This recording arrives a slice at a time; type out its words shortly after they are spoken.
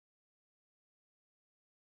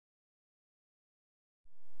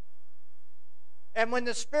And when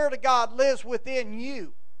the Spirit of God lives within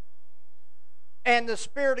you, and the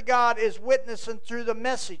Spirit of God is witnessing through the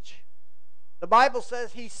message, the Bible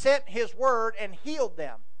says He sent His word and healed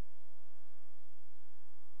them.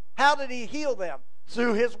 How did He heal them?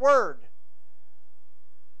 Through His word.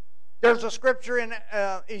 There's a scripture in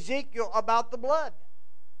Ezekiel about the blood.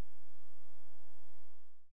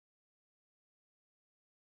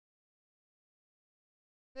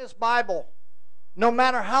 This Bible, no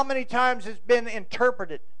matter how many times it's been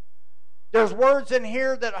interpreted, there's words in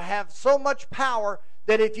here that have so much power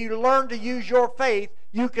that if you learn to use your faith,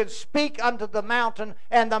 you can speak unto the mountain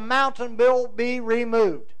and the mountain will be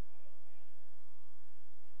removed.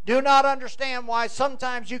 Do not understand why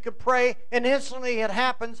sometimes you can pray and instantly it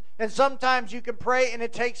happens, and sometimes you can pray and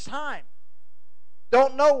it takes time.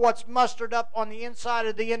 Don't know what's mustered up on the inside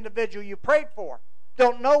of the individual you prayed for.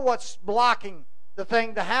 Don't know what's blocking the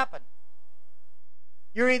thing to happen.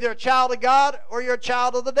 You're either a child of God or you're a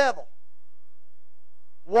child of the devil.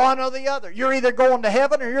 One or the other. You're either going to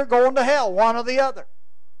heaven or you're going to hell. One or the other.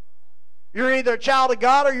 You're either a child of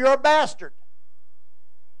God or you're a bastard.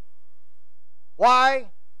 Why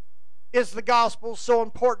is the gospel so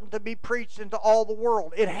important to be preached into all the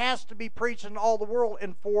world? It has to be preached into all the world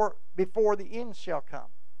and before the end shall come.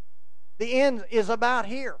 The end is about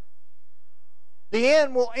here. The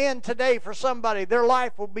end will end today for somebody. Their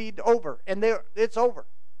life will be over, and it's over.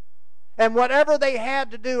 And whatever they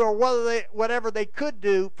had to do or whatever they could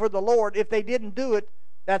do for the Lord, if they didn't do it,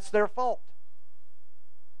 that's their fault.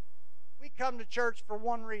 We come to church for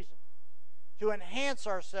one reason, to enhance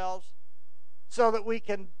ourselves so that we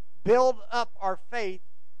can build up our faith,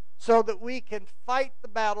 so that we can fight the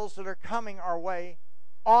battles that are coming our way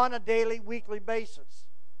on a daily, weekly basis.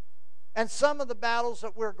 And some of the battles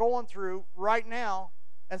that we're going through right now,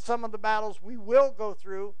 and some of the battles we will go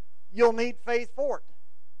through, you'll need faith for it.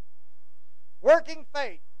 Working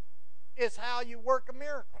faith is how you work a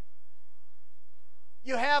miracle.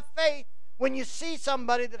 You have faith when you see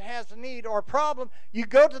somebody that has a need or a problem. You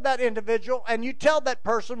go to that individual and you tell that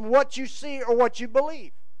person what you see or what you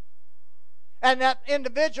believe. And that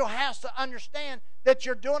individual has to understand that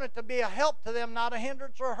you're doing it to be a help to them, not a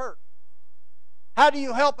hindrance or a hurt. How do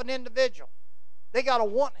you help an individual? They got to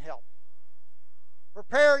want help.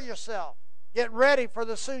 Prepare yourself. Get ready for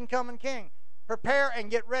the soon coming King. Prepare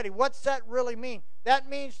and get ready. What's that really mean? That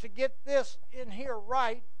means to get this in here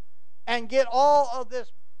right and get all of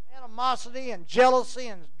this animosity and jealousy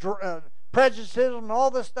and prejudice and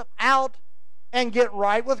all this stuff out and get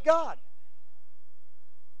right with God.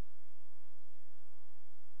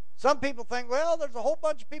 Some people think, well, there's a whole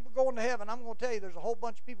bunch of people going to heaven. I'm going to tell you, there's a whole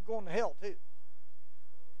bunch of people going to hell too.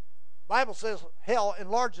 The Bible says hell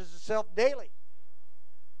enlarges itself daily.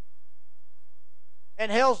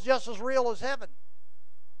 And hell's just as real as heaven.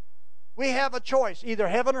 We have a choice, either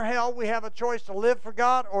heaven or hell. We have a choice to live for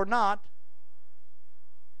God or not,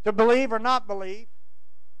 to believe or not believe.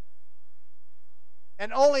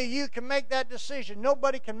 And only you can make that decision.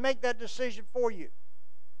 Nobody can make that decision for you.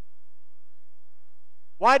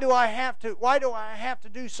 Why do I have to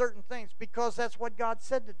do certain things? Because that's what God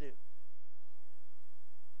said to do.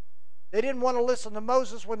 They didn't want to listen to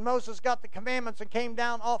Moses when Moses got the commandments and came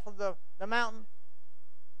down off of the mountain.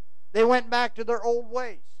 They went back to their old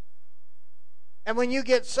ways. And when you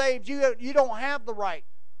get saved, you don't have the right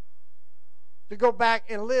to go back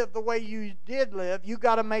and live the way you did live. You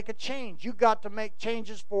got to make a change. You got to make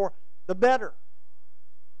changes for the better.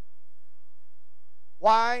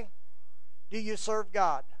 Why do you serve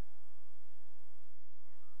God?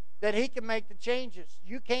 That He can make the changes.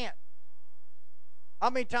 You can't. How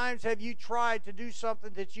many times have you tried to do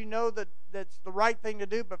something that you know that's the right thing to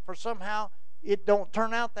do, but for somehow it don't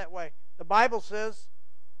turn out that way? The Bible says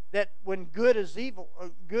that when good is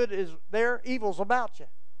there, evil's about you.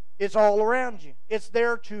 It's all around you. It's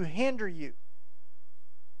there to hinder you.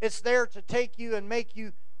 It's there to take you and make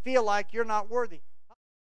you feel like you're not worthy.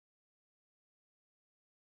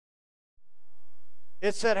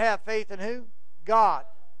 It said have faith in who? God.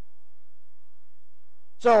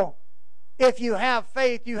 So, if you have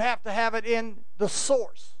faith, you have to have it in the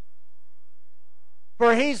source.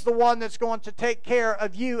 For He's the one that's going to take care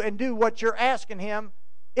of you and do what you're asking Him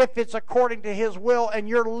if it's according to His will and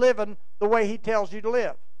you're living the way He tells you to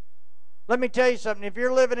live. Let me tell you something. If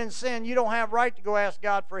you're living in sin, you don't have right to go ask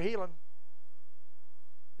God for healing.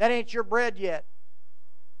 That ain't your bread yet.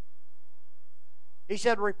 He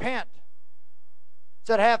said, repent. He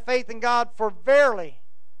said, have faith in God, for verily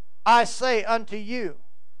I say unto you,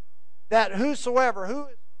 that whosoever,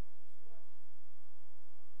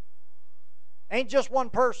 ain't just one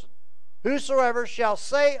person, whosoever shall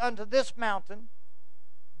say unto this mountain,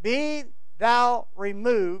 be thou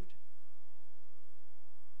removed.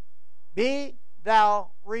 Be thou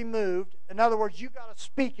removed. In other words, you got to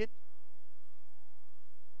speak it.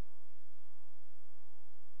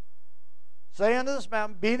 Say unto this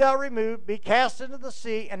mountain, be thou removed, be cast into the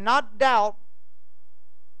sea, and not doubt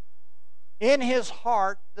in his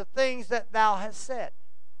heart the things that thou hast said.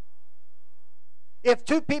 If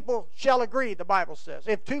two people shall agree, the Bible says,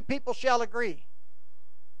 if two people shall agree,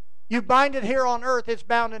 you bind it here on earth, it's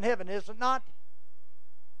bound in heaven, is it not?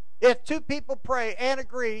 If two people pray and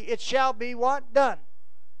agree, it shall be what? Done.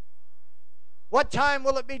 What time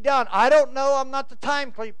will it be done? I don't know. I'm not the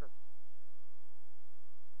timekeeper.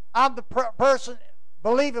 I'm the person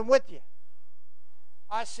believing with you.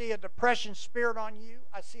 I see a depression spirit on you.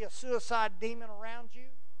 I see a suicide demon around you.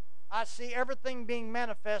 I see everything being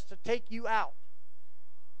manifest to take you out.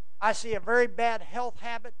 I see a very bad health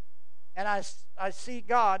habit, and I see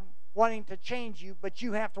God wanting to change you, but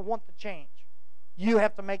you have to want the change. You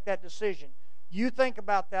have to make that decision. You think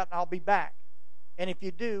about that, and I'll be back. And if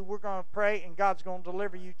you do, we're going to pray, and God's going to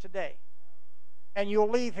deliver you today. And you'll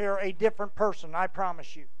leave here a different person, I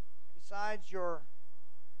promise you. Besides your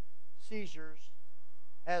seizures,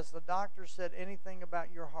 has the doctor said anything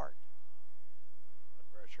about your heart?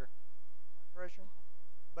 Blood pressure. Blood pressure?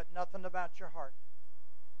 But nothing about your heart.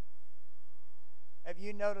 Have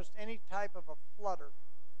you noticed any type of a flutter?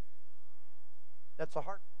 That's a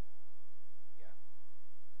heart. Yeah.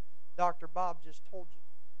 Dr. Bob just told you.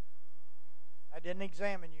 I didn't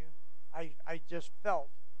examine you. I just felt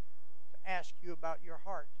to ask you about your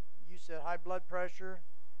heart. You said high blood pressure.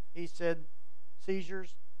 He said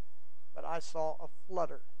seizures. But I saw a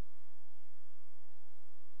flutter.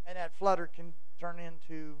 And that flutter can turn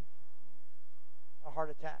into a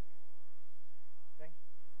heart attack. Okay?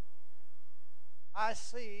 I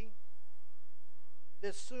see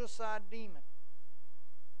this suicide demon.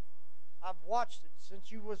 I've watched it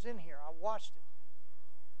since you was in here. I watched it.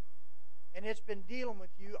 And it's been dealing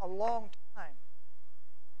with you a long time.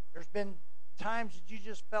 There's been times that you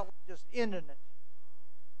just felt like just ending it.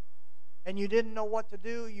 And you didn't know what to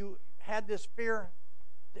do. You had this fear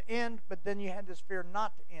to end, but then you had this fear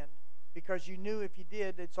not to end because you knew if you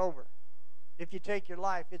did, it's over. If you take your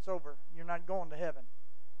life, it's over. You're not going to heaven.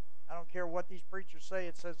 I don't care what these preachers say.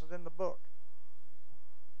 It says it in the book.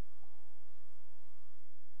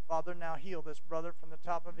 Father, now heal this brother from the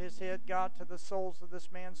top of his head, God, to the soles of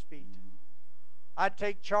this man's feet. I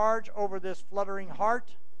take charge over this fluttering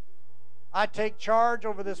heart. I take charge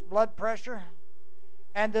over this blood pressure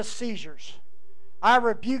and the seizures. I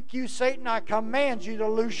rebuke you, Satan. I command you to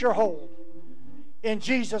loose your hold. In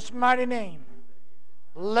Jesus' mighty name,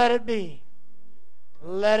 let it be.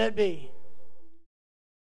 Let it be.